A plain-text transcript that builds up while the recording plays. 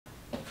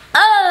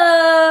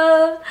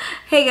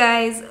Hey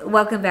guys,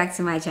 welcome back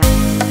to my channel.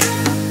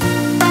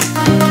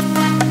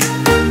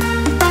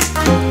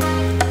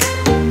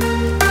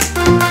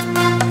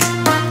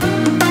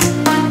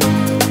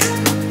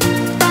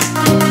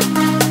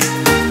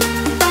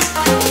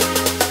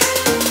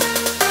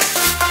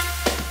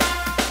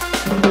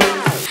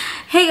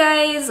 Hey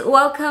guys,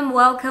 welcome.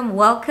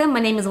 My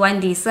name is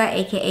Wandisa,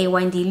 aka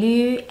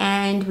Wandi,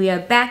 and we are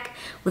back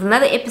with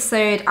another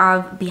episode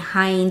of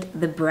Behind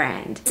the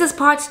Brand. This is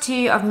part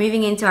 2 of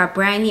moving into our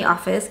brand new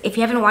office. If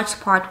you haven't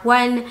watched part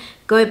 1,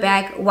 go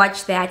back,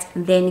 watch that,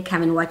 and then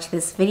come and watch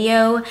this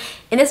video.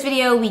 In this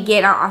video, we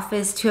get our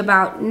office to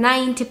about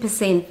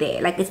 90%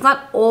 there. Like, it's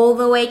not all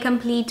the way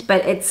complete,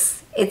 but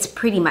it's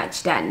pretty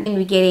much done. And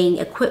we're getting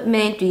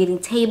equipment, we're getting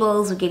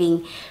tables, we're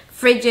getting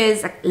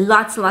fridges, like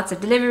lots and lots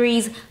of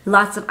deliveries,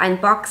 lots of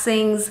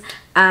unboxings.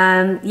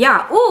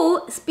 Yeah.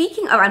 Oh,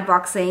 speaking of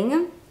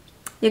unboxing,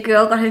 your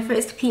girl got her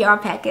first PR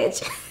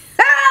package.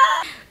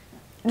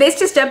 Let's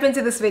just jump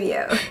into this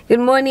video. Good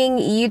morning,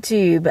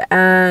 YouTube.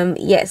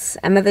 Yes,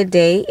 another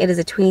day. It is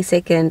the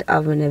 22nd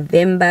of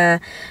November.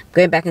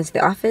 Going back into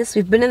the office.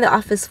 We've been in the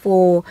office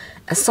for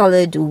a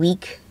solid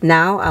week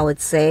now, I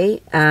would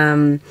say,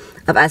 of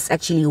us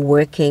actually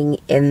working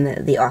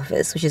in the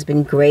office, which has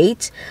been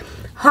great.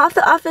 Half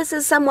the office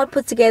is somewhat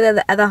put together,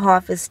 the other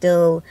half is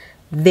still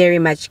very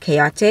much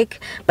chaotic,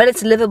 but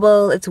it's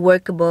livable, it's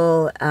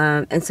workable,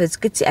 and so it's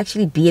good to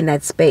actually be in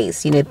that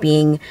space, you know,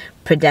 being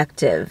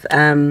productive.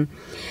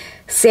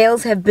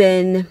 Sales have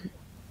been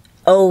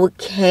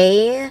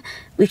okay.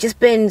 We've just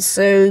been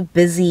so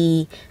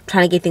busy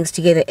trying to get things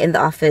together in the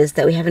office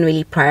that we haven't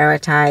really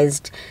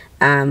prioritized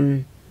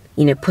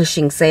you know,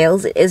 pushing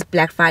sales. It is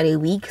Black Friday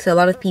week, so a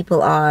lot of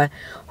people are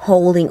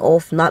holding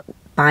off, not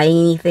buying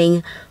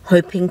anything,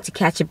 hoping to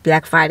catch a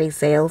Black Friday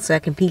sale, so I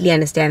completely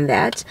understand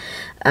that.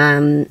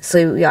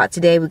 So yeah,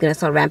 today we're going to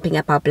start ramping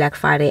up our Black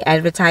Friday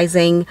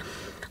advertising.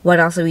 What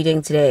else are we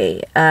doing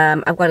today?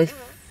 I've got a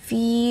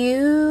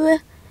few,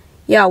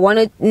 yeah,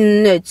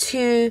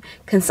 two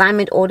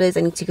consignment orders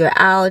I need to go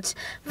out.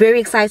 Very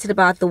excited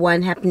about the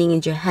one happening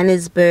in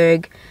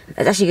Johannesburg.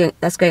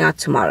 That's going out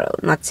tomorrow,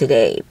 not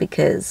today,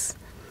 because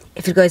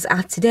if it goes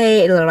out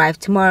today, it'll arrive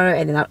tomorrow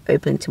and they're not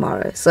open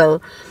tomorrow.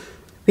 So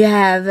we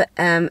have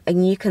a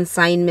new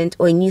consignment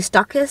or a new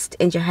stockist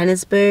in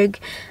Johannesburg,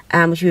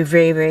 which we're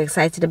very, very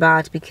excited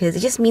about, because it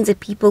just means that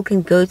people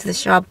can go to the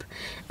shop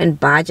and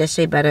buy just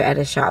shea butter at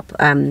a shop.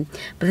 But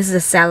this is a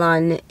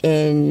salon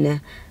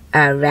in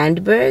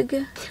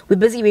Randburg. We're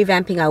busy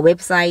revamping our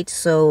website,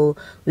 so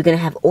we're going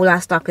to have all our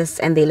stockists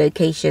and their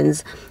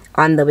locations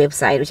on the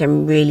website, which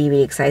I'm really,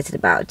 really excited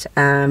about.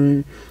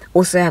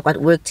 Also, I've got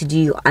work to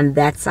do on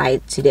that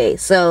side today,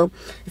 so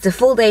it's a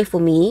full day for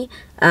me.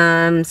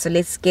 So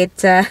let's get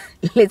to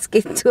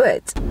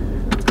it.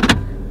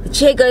 The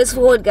chair goes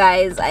forward,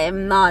 guys. I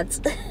am not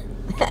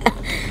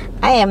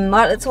I am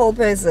not a tall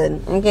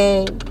person,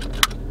 okay?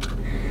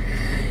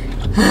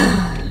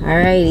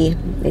 Alrighty,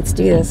 let's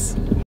do this.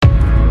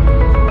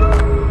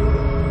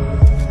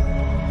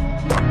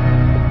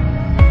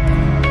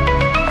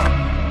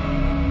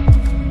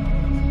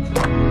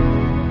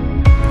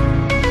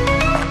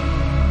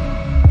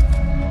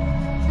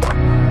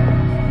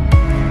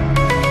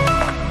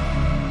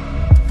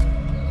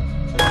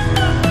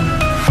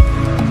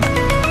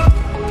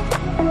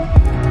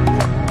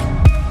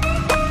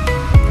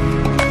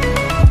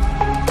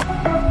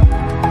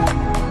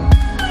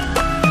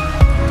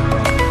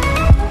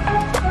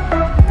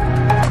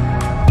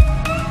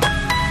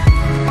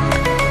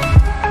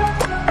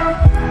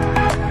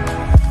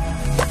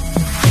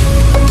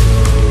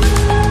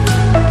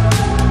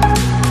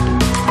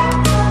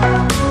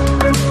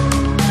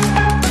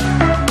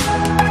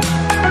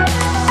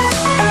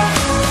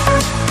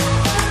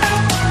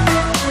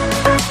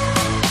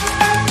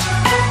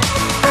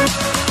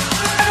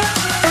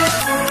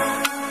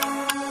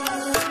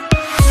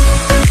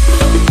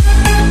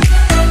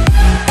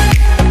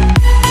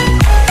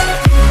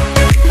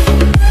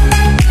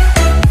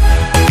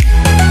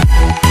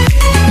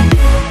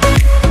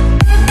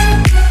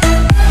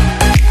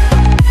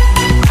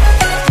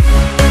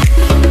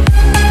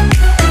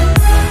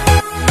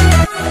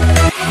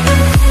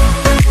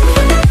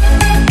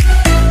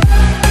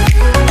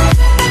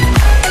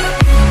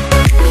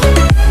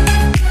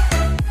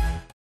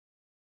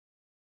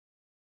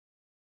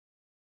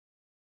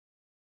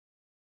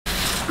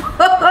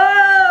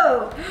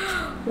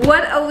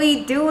 What are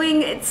we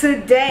doing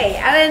today?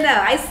 I don't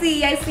know. I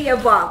see a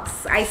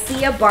box. I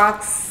see a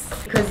box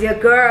because your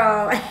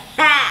girl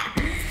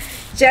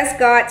just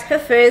got her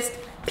first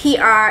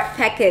PR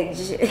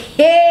package.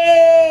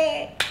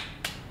 Hey!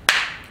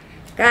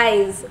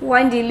 Guys,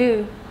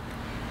 Wandi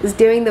is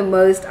doing the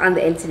most on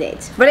the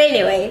internet. But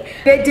anyway,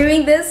 we're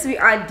doing this. We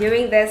are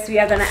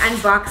gonna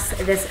unbox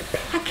this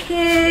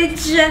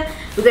package.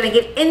 We're gonna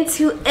get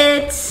into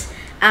it.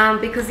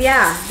 Because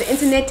yeah, the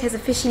internet has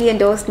officially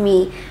endorsed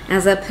me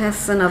as a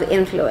person of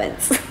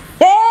influence.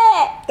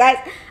 Guys,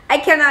 I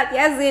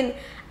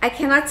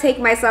cannot take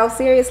myself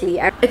seriously.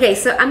 Okay,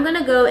 so I'm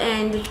gonna go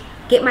and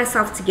get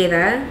myself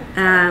together.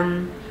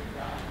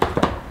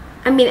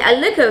 I mean, I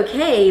look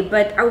okay,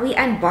 but are we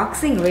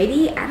unboxing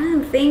ready? I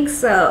don't think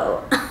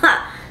so.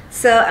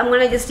 So I'm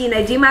gonna just, you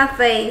know, do my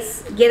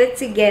face, get it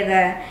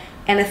together,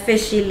 and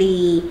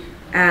officially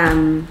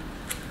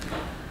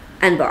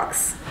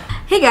unbox.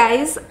 Hey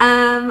guys,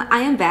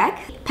 I am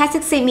back.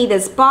 Patrick sent me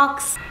this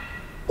box.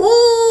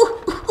 Ooh!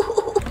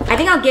 I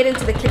think I'll get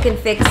into the click and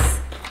fix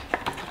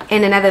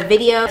in another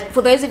video.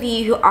 For those of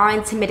you who are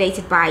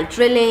intimidated by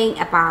drilling,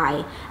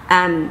 by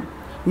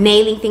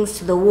nailing things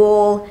to the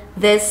wall,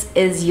 this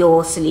is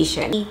your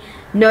solution.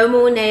 No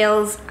more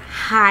nails,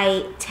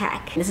 high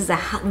tech. This is a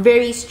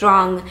very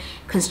strong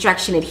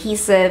construction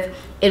adhesive.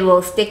 It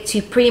will stick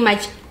to pretty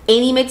much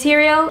any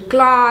material,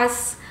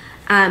 glass,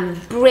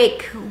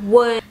 brick,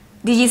 wood.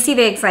 Did you see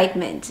the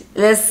excitement?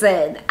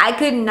 Listen, I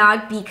could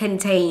not be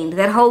contained.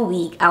 That whole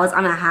week I was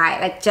on a high,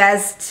 like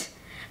just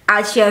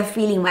out here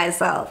feeling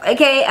myself.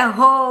 Okay, a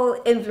whole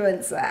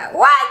influencer.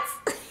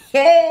 What?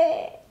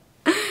 Yeah.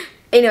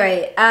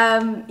 Anyway,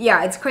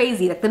 yeah, it's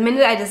crazy. Like the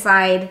minute I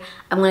decide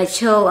I'm gonna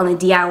chill on the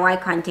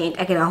DIY content,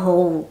 I get a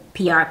whole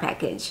PR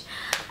package.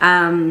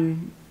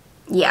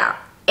 Yeah.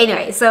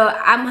 Anyway, so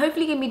I'm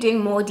hopefully gonna be doing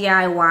more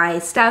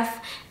DIY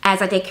stuff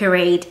as I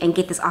decorate and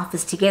get this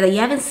office together. You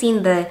haven't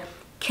seen the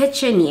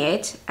kitchen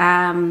yet,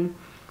 and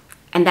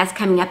that's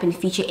coming up in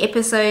future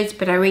episodes,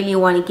 but I really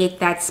want to get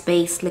that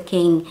space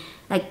looking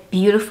like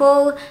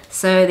beautiful,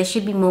 so there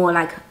should be more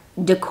like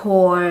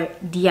decor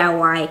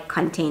DIY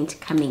content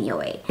coming your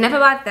way. Enough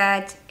about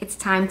that, it's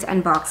time to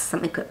unbox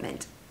some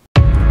equipment.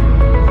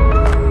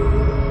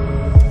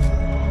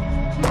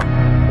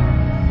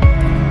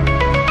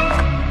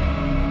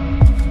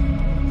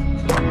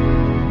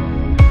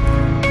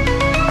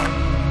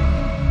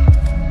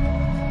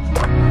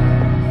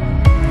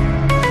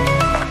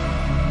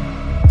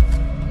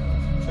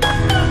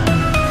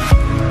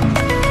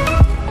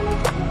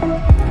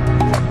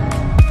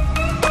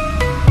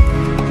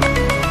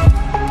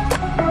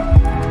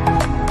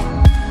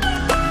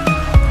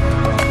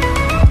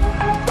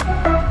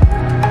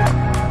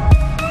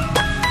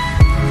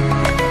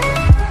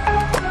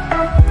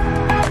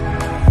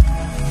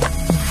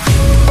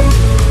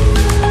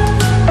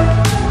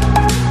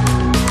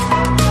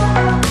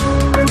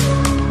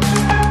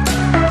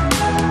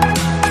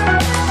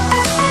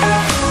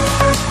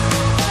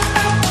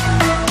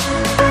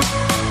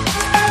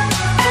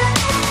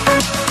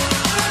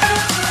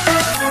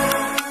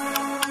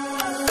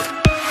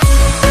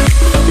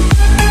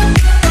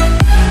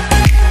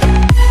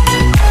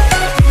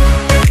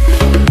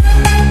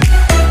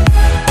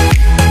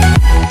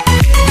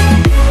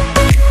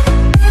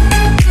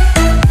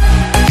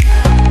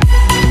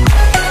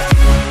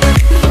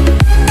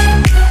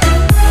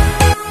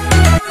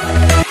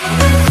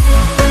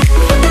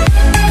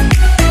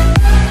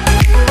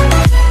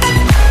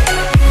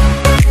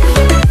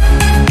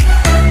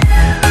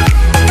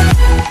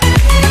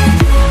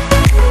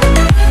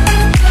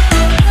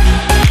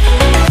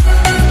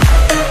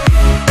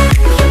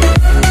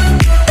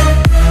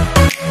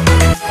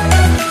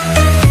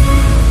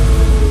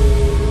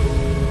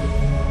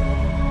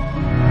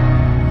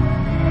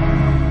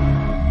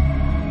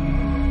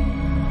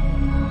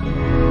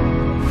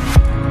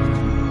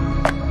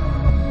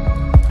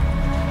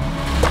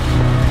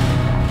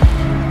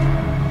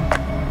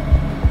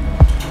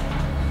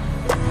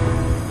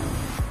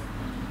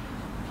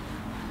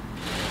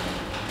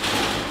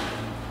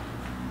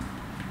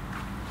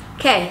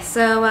 Okay,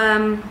 so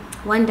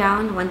one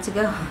down, one to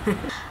go.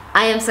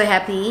 I am so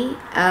happy.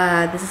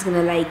 This is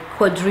gonna like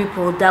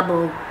quadruple,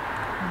 double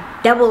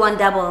on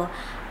double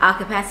our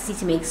capacity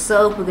to make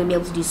soap. We're gonna be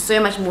able to do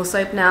so much more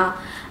soap now.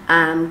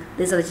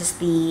 These are just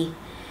the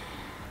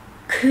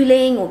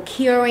cooling or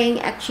curing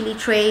actually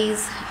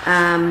trays.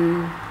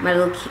 My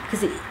little,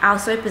 because our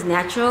soap is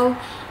natural,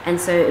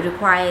 and so it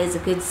requires a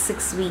good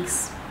 6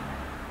 weeks,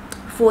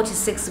 4 to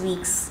 6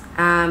 weeks.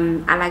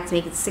 I like to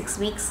make it 6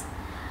 weeks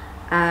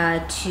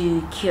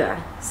to cure.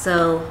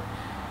 So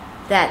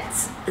that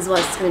is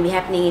what's going to be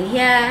happening in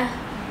here.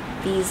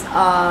 These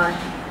are,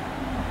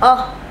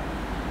 oh,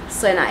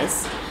 so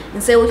nice.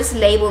 And so we'll just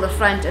label the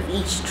front of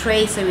each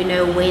tray so we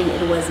know when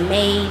it was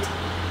made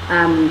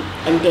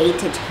and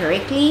dated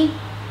correctly.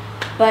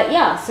 But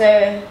yeah,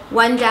 so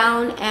one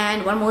down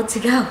and one more to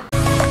go.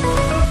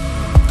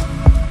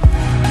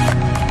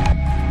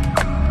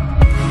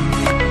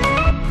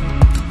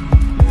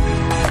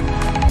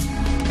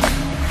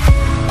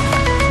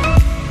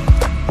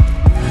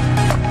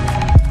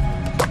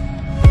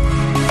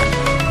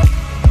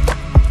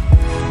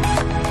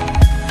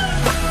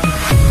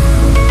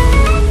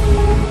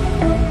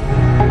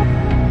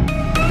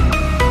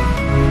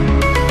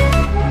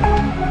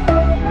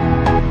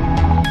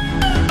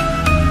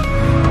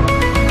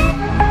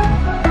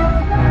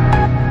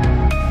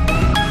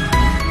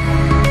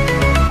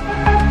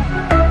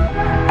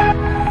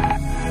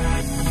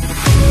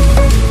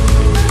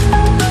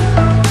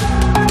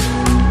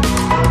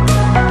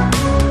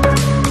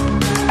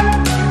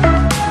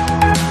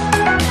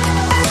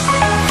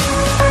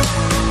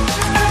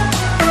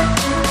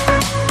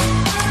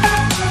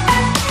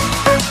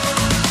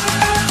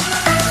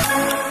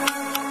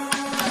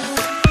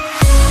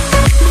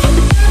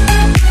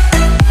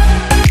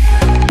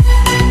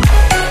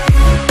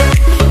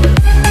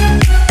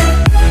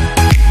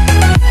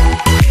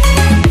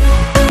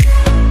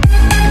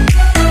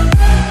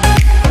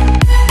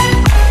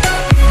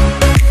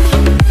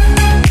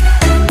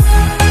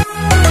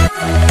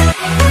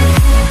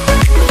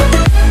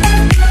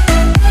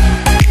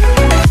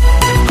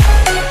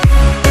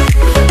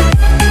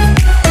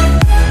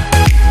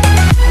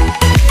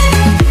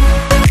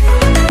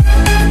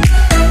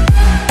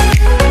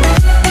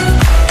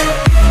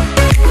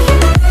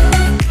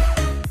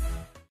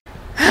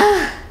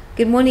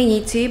 Good morning,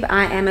 YouTube.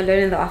 I am alone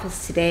in the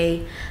office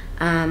today.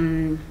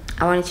 I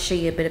wanted to show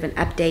you a bit of an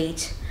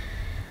update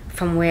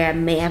from where I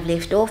may have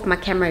left off. My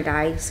camera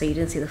died, so you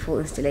didn't see the full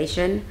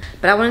installation.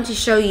 But I wanted to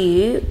show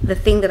you the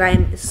thing that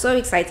I'm so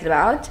excited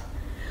about,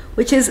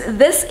 which is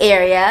this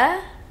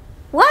area.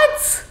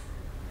 What?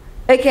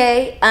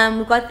 Okay,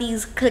 we've got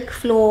these click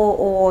floor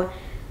or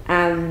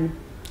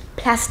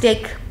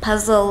plastic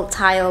puzzle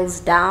tiles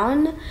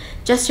down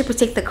just to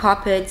protect the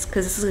carpets,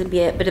 because this is going to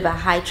be a bit of a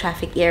high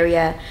traffic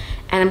area,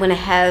 and I'm going to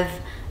have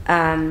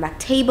like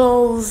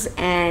tables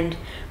and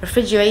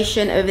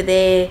refrigeration over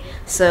there,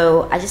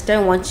 so I just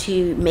don't want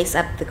to mess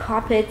up the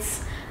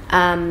carpets.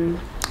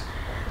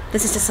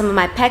 This is just some of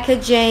my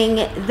packaging.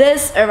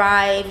 This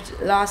arrived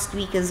last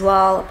week as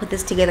well. I put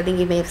this together. I think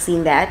you may have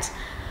seen that.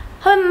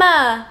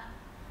 Homa,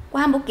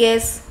 well,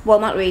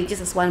 not really,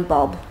 just this one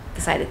bulb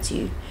decided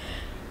to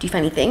do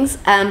funny things,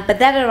 but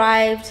that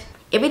arrived.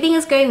 Everything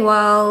is going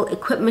well.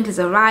 Equipment is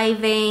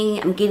arriving.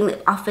 I'm getting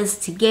the office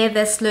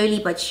together slowly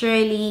but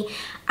surely.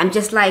 I'm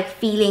just like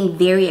feeling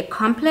very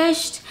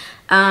accomplished,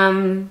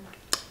 and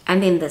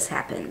then this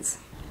happens.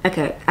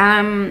 Okay,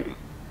 all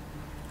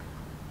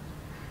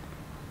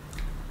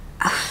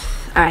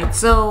right,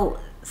 so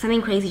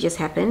something crazy just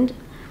happened,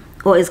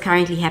 or is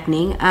currently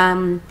happening.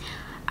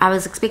 I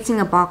was expecting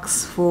a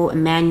box for a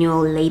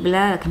manual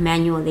labeler, like a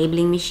manual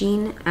labeling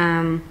machine.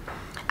 I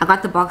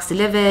got the box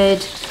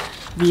delivered.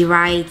 The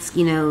right,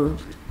 you know,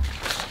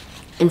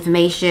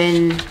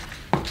 information.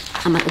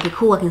 I'm like, okay,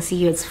 cool, I can see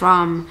who it's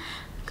from.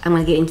 I'm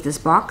gonna get into this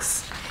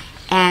box.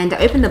 And I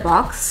opened the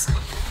box,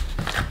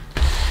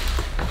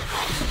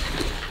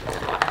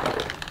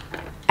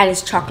 and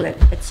it's chocolate.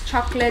 It's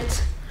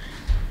chocolate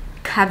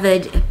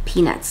covered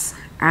peanuts.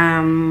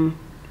 And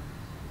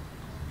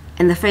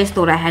the first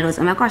thought I had was,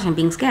 oh my gosh, I'm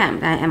being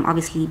scammed. I am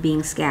obviously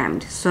being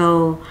scammed.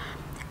 So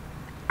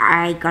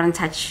I got in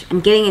touch. I'm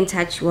getting in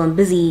touch. Well, I'm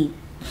busy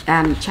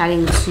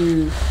chatting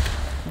to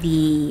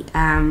the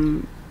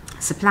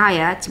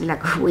supplier to be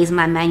like, where's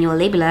my manual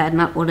labeler? I'd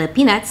not order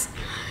peanuts.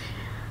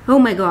 Oh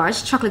my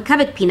gosh, chocolate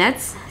covered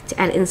peanuts, to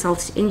add insult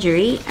to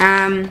injury.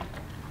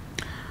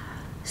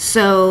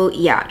 So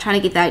yeah,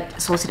 trying to get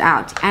that sorted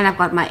out. And I've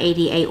got my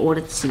ADA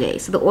audit today.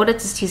 So the audit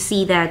is to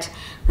see that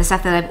the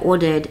stuff that I've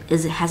ordered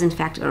has in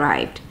fact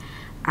arrived.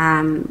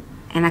 And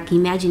I can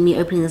imagine me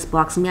opening this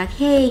box and be like,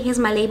 hey, here's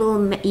my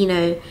label, you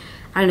know,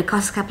 I don't know, it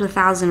costs a couple of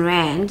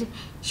 $1,000.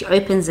 She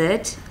opens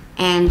it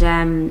and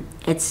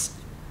it's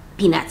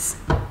peanuts,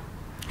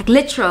 like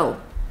literal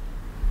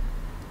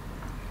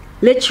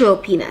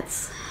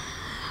peanuts.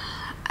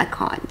 I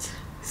can't.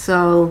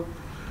 So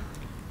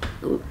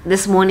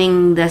this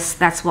morning,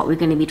 that's what we're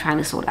going to be trying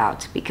to sort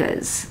out,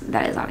 because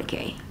that is not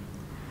okay.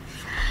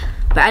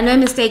 But I know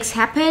mistakes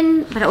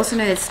happen, but I also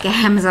know that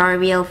scams are a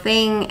real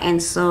thing,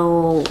 and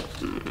so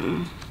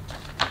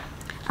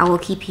I will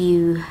keep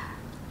you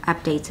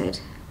updated.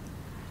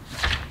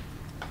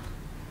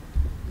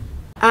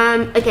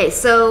 Okay,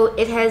 so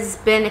it has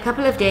been a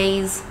couple of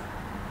days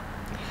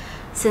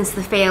since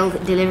the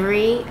failed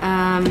delivery.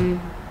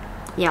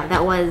 Yeah,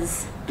 that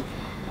was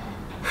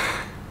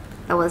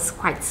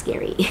quite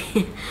scary.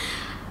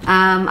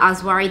 I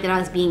was worried that I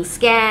was being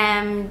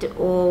scammed,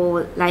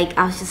 or like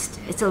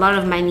it's a lot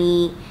of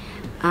money,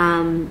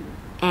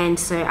 and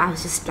so I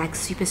was just like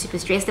super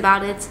stressed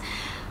about it.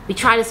 We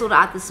tried to sort it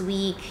out this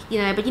week, you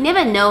know, but you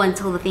never know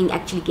until the thing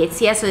actually gets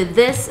here. So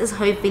this is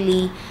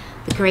hopefully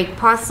the correct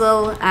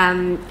parcel.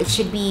 It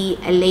should be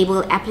a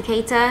label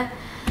applicator.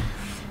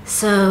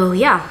 So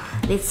yeah,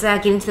 let's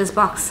get into this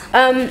box.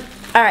 All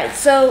right,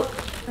 so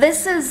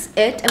this is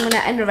it. I'm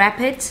gonna unwrap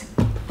it.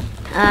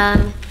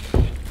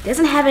 It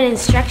doesn't have an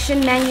instruction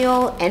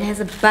manual and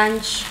has a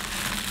bunch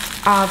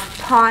of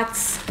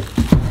parts,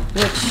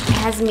 which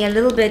has me a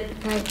little bit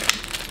like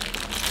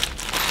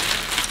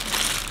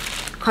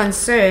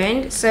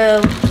concerned. So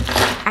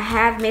I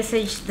have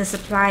messaged the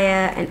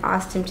supplier and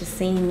asked him to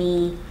send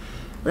me,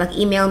 like,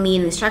 email me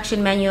an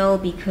instruction manual,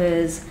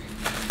 because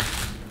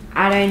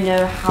I don't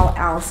know how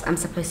else I'm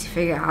supposed to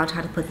figure out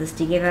how to put this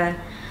together.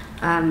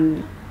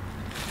 I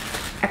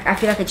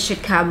feel like it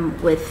should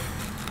come with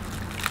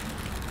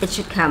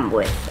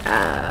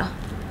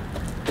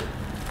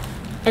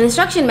an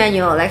instruction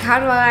manual. Like, how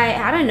do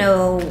I don't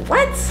know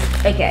what.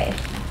 Okay,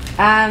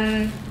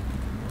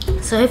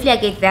 so hopefully I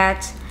get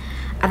that.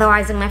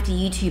 Otherwise I'm gonna have to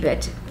YouTube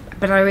it,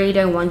 but I really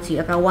don't want to.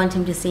 Like, I want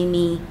him to send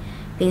me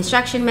the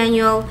instruction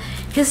manual.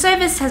 His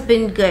service has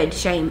been good,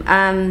 Shea.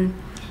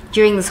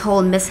 During this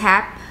whole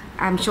mishap,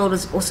 I'm sure it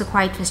was also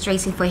quite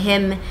frustrating for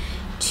him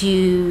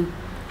to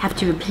have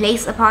to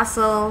replace a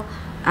parcel,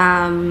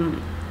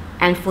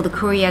 and for the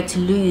courier to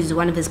lose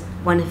one of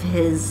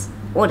his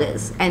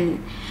orders.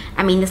 And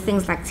I mean, this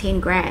thing's like 10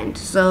 grand,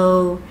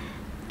 so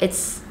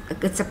it's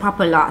a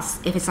proper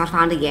loss if it's not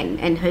found again.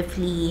 And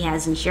hopefully he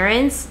has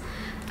insurance.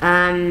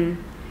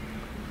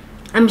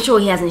 I'm sure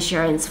he has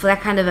insurance for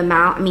that kind of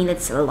amount. I mean,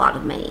 it's a lot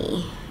of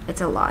money.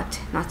 It's a lot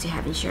not to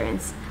have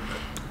insurance.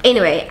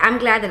 Anyway, I'm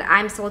glad that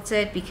I'm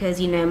sorted, because,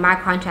 you know, my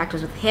contract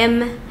was with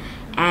him,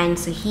 and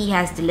so he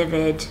has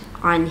delivered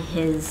on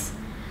his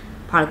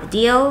part of the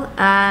deal.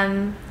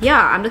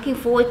 Yeah, I'm looking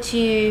forward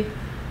to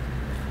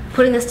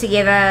putting this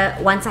together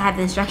once I have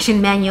the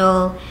instruction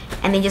manual,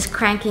 and then just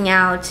cranking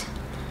out,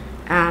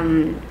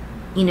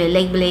 you know,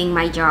 labeling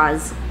my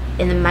jars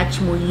in a much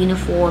more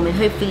uniform and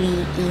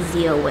hopefully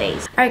easier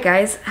ways. Alright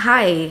guys,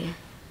 hi.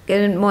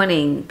 Good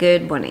morning,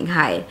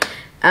 hi.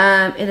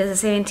 It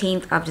is the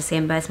 17th of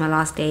December. It's my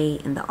last day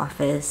in the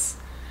office.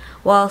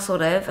 Well,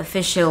 sort of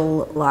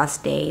official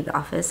last day in the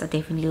office. I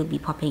definitely will be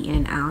popping in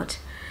and out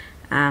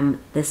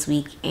this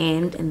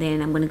weekend, and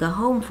then I'm gonna go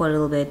home for a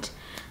little bit,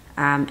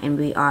 and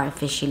we are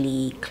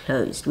officially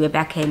closed. We're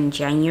back in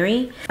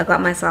January. I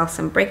got myself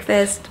some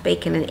breakfast,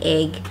 bacon and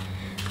egg,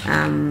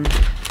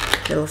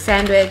 little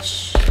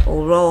sandwich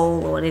or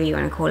roll or whatever you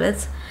want to call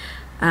it.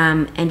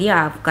 And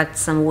yeah, I've got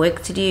some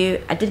work to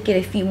do. I did get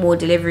a few more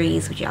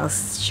deliveries, which I'll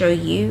show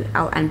you,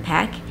 I'll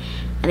unpack,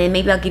 and then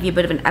maybe I'll give you a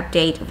bit of an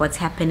update of what's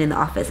happened in the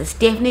office. It's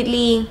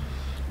definitely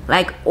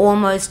like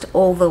almost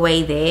all the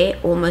way there,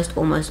 almost.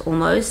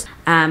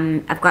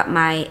 I've got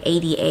my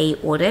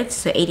ADA audit.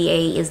 So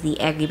ADA is the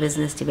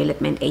Agribusiness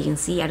Development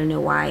Agency. I don't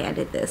know why I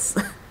did this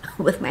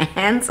with my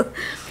hands.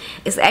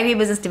 It's the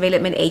Agribusiness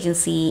Development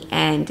Agency,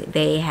 and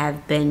they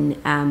have been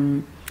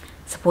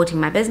supporting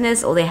my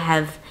business, or they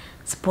have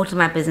supported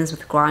my business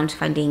with grant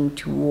funding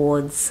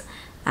towards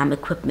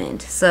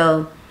equipment.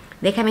 So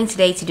they're coming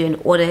today to do an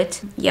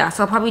audit. Yeah,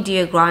 so I'll probably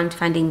do a grant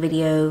funding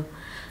video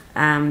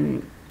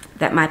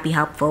that might be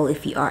helpful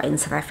if you are in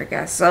South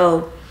Africa.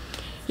 So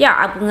yeah,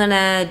 I'm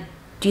gonna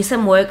do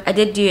some work. I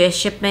did do a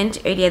shipment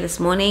earlier this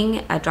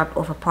morning. I dropped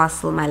off a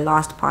parcel, my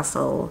last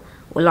parcel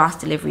or last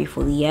delivery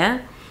for the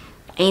year.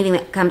 Anything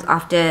that comes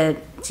after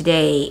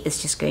today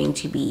is just going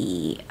to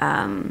be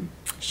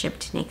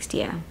shipped next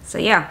year. So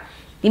yeah,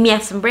 let me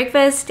have some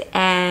breakfast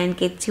and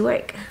get to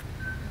work.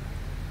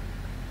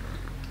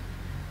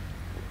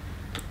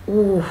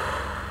 Ooh,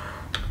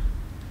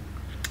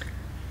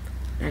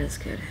 that is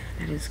good.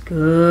 That is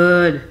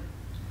good.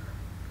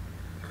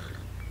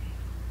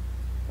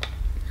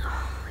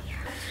 Oh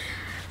yeah.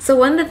 So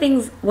one of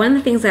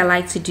the things I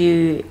like to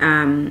do,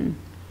 I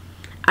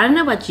don't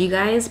know about you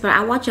guys, but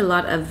I watch a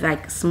lot of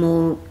like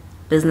small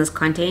business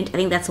content. I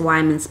think that's why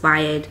I'm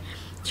inspired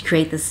to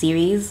create this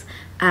series.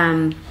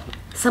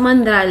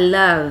 Someone that I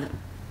love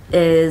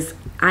is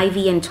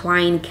Ivy and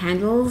Twine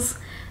Candles.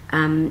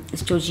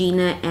 It's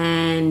Georgina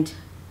and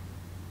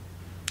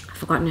I've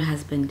forgotten her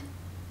husband.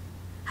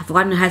 I've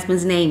forgotten her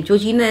husband's name.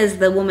 Georgina is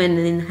the woman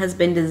and then the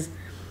husband is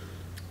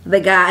the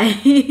guy.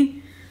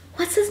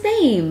 What's his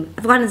name?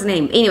 I've forgotten his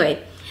name.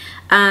 Anyway,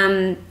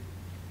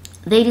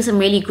 they do some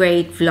really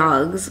great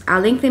vlogs. I'll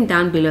link them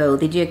down below.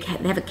 They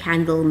have a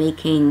candle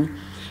making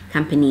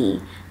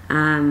company.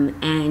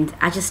 And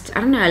I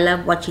don't know, I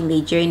love watching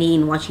their journey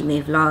and watching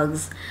their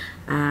vlogs.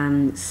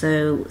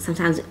 So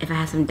sometimes if I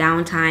have some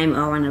downtime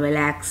or I want to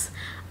relax,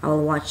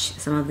 I'll watch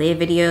some of their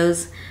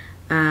videos.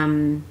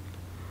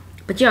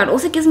 But yeah, it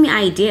also gives me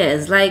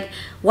ideas. Like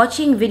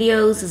watching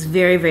videos is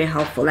very, very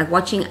helpful. Like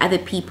watching other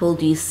people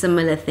do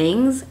similar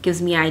things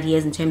gives me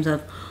ideas in terms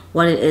of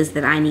what it is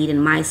that I need in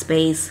my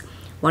space,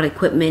 what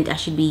equipment I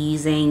should be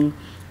using.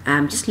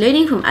 Just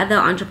learning from other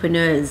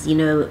entrepreneurs, you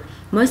know.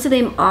 Most of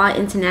them are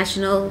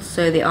international,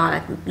 so they are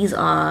like, these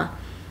are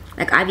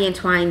like Ivy and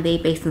Twine, they're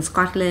based in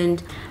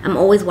Scotland. I'm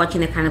always watching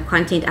that kind of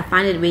content. I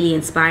find it really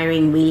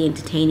inspiring, really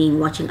entertaining,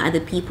 watching other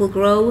people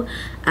grow.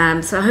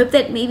 So I hope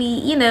that maybe,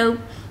 you know,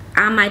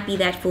 I might be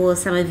that for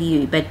some of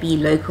you, but be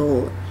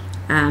local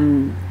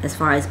as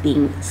far as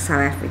being South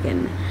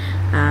African.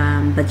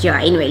 But yeah,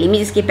 anyway, let me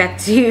just get back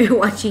to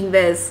watching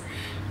this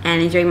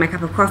and enjoying my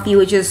cup of coffee,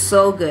 which is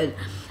so good.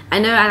 I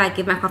know I like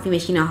give my coffee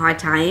machine a hard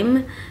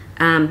time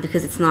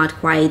because it's not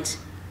quite,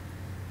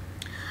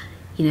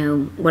 you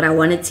know, what I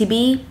want it to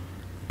be.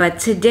 But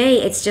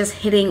today it's just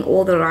hitting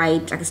all the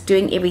right, like it's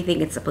doing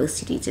everything it's supposed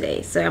to do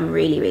today. So I'm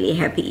really, really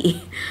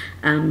happy.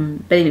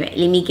 But anyway,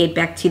 let me get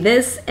back to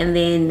this, and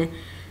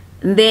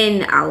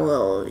then I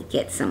will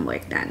get some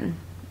work done.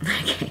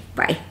 Okay,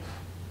 bye.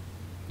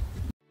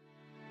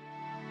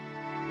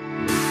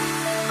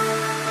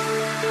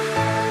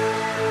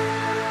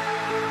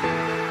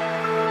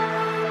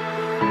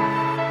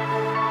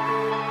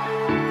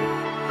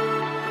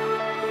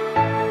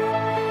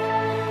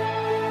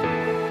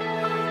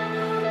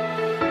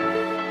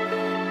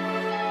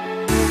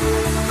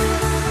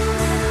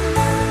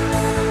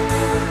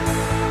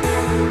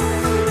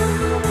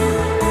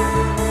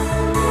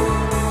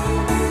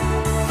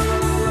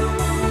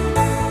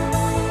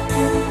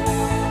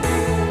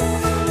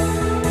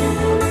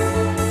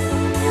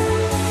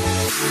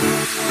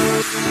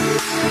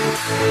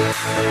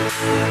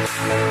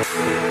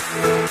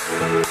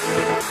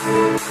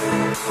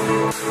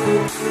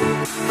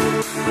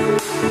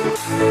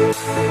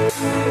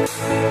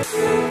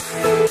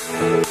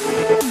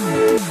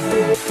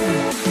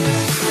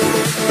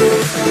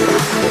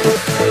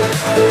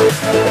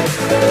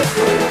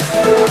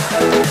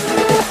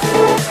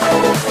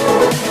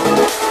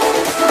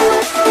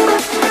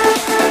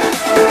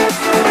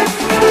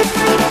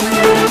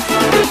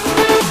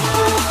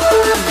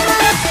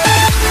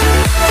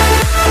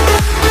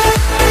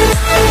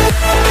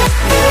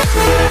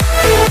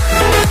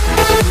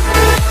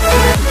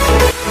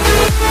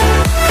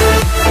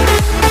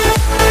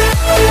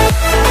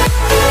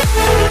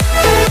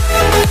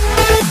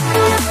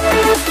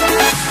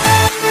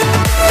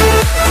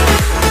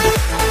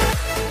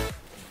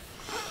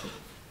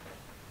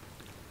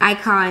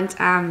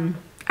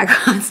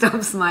 can't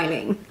stop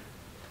smiling.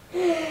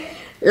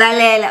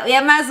 Lalela,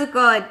 uyamazi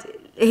God.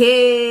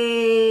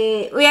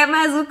 Hey,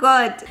 uyamazi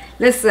God.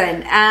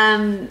 Listen,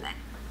 I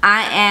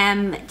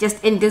am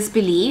just in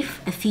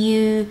disbelief. A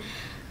few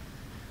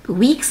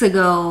weeks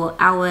ago,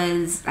 I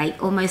was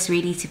like almost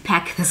ready to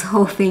pack this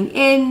whole thing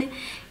in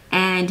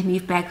and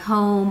move back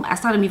home. I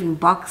started moving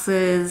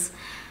boxes.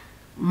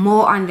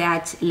 More on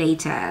that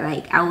later.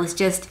 Like, I was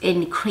just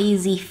in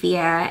crazy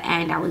fear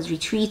and I was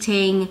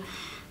retreating,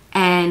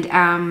 and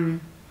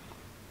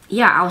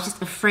yeah, I was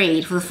just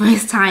afraid for the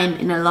first time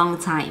in a long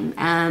time,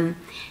 and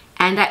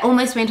I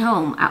almost went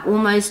home. I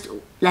almost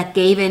like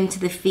gave in to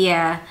the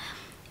fear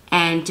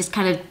and just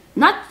kind of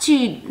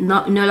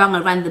no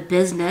longer run the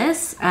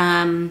business,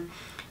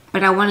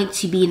 but I wanted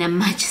to be in a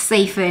much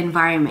safer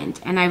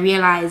environment. And I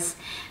realized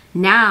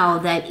now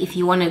that if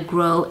you want to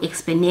grow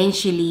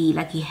exponentially,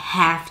 like, you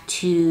have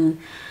to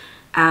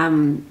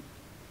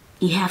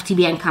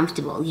be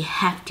uncomfortable. You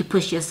have to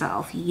push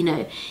yourself. You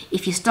know,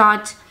 if you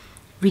start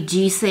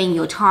reducing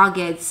your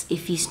targets,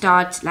 if you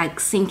start like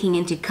sinking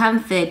into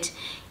comfort,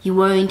 you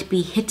won't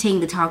be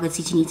hitting the targets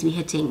that you need to be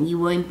hitting. You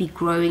won't be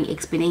growing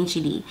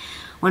exponentially.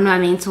 One of my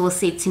mentors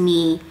said to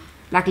me,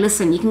 like,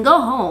 listen, you can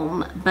go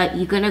home, but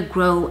you're gonna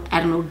grow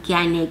at an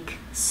organic,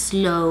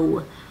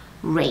 slow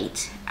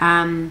rate.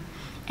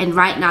 And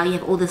right now you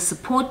have all the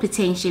support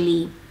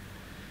potentially.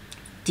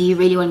 Do you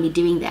really want to be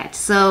doing that?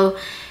 So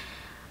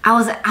I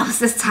was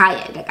just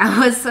tired. Like,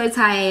 I was so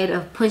tired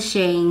of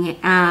pushing.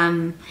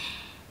 And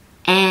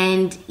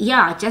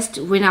yeah, just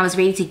when I was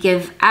ready to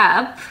give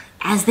up,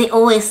 as they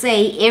always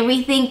say,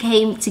 everything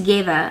came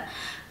together.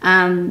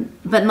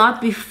 But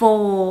not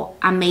before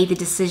I made the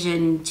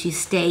decision to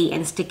stay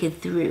and stick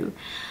it through.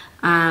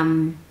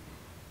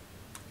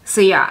 So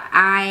yeah,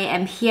 I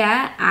am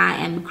here, I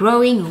am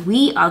growing,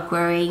 we are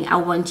growing. I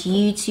want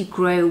you to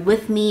grow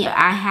with me.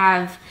 I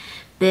have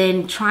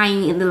been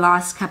trying in the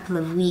last couple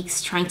of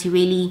weeks, trying to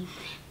really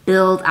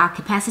build our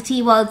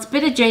capacity. Well, it's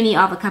been a journey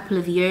of a couple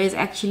of years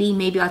actually.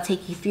 Maybe I'll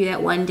take you through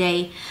that one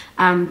day,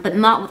 but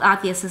not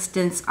without the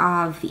assistance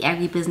of the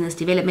Agribusiness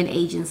Development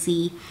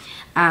Agency,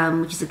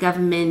 which is a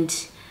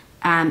government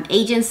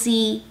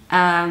agency.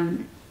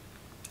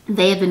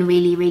 They have been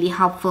really, really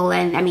helpful.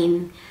 And I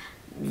mean,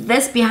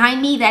 this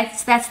behind me,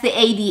 that's the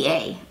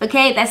ADA.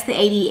 Okay, that's the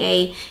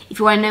ADA. If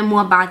you want to know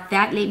more about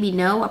that, let me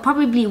know. I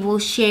probably will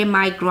share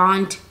my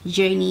grant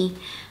journey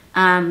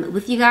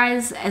with you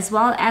guys, as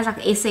well as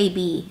like SAB.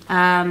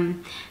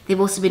 They've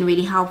also been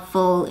really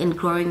helpful in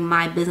growing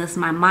my business,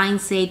 my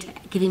mindset,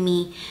 giving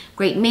me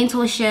great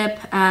mentorship.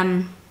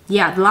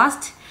 Yeah,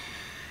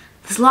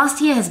 this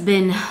last year has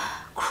been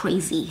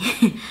crazy.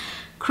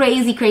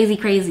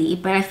 crazy,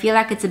 but I feel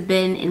like it's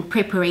been in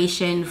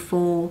preparation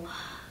for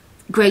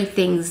great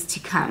things to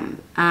come,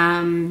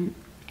 and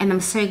I'm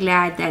so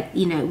glad that,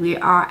 you know, we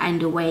are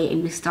underway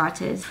and we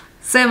started.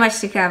 So much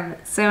to come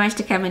in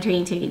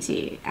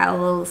 2022. I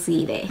will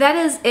see you there. That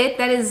is it.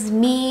 That is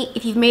me.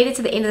 If you've made it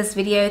to the end of this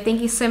video,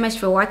 thank you so much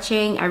for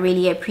watching. I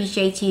really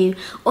appreciate you.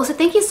 Also,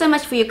 thank you so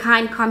much for your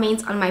kind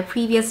comments on my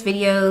previous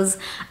videos.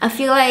 I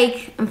feel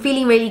like I'm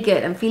feeling really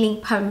good. I'm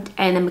feeling pumped,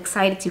 and I'm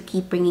excited to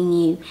keep bringing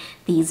you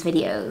these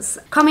videos.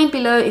 Comment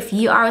below if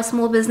you are a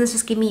small business.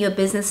 Just give me your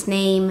business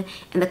name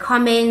in the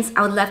comments.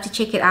 I would love to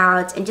check it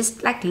out and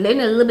just like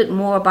learn a little bit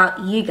more about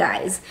you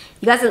guys.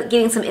 You guys are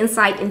getting some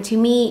insight into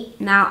me.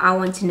 Now I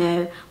want to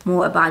know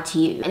more about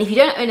you. And if you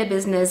don't own a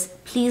business,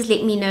 please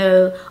let me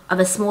know of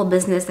a small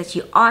business that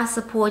you are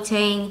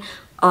supporting,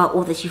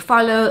 or that you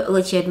follow, or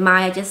that you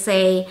admire. Just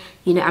say,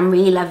 you know, I'm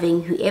really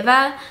loving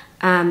whoever,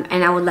 and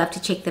I would love to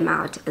check them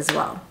out as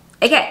well.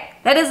 Okay,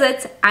 that is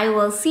it. I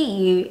will see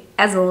you,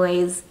 as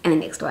always, in the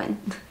next one.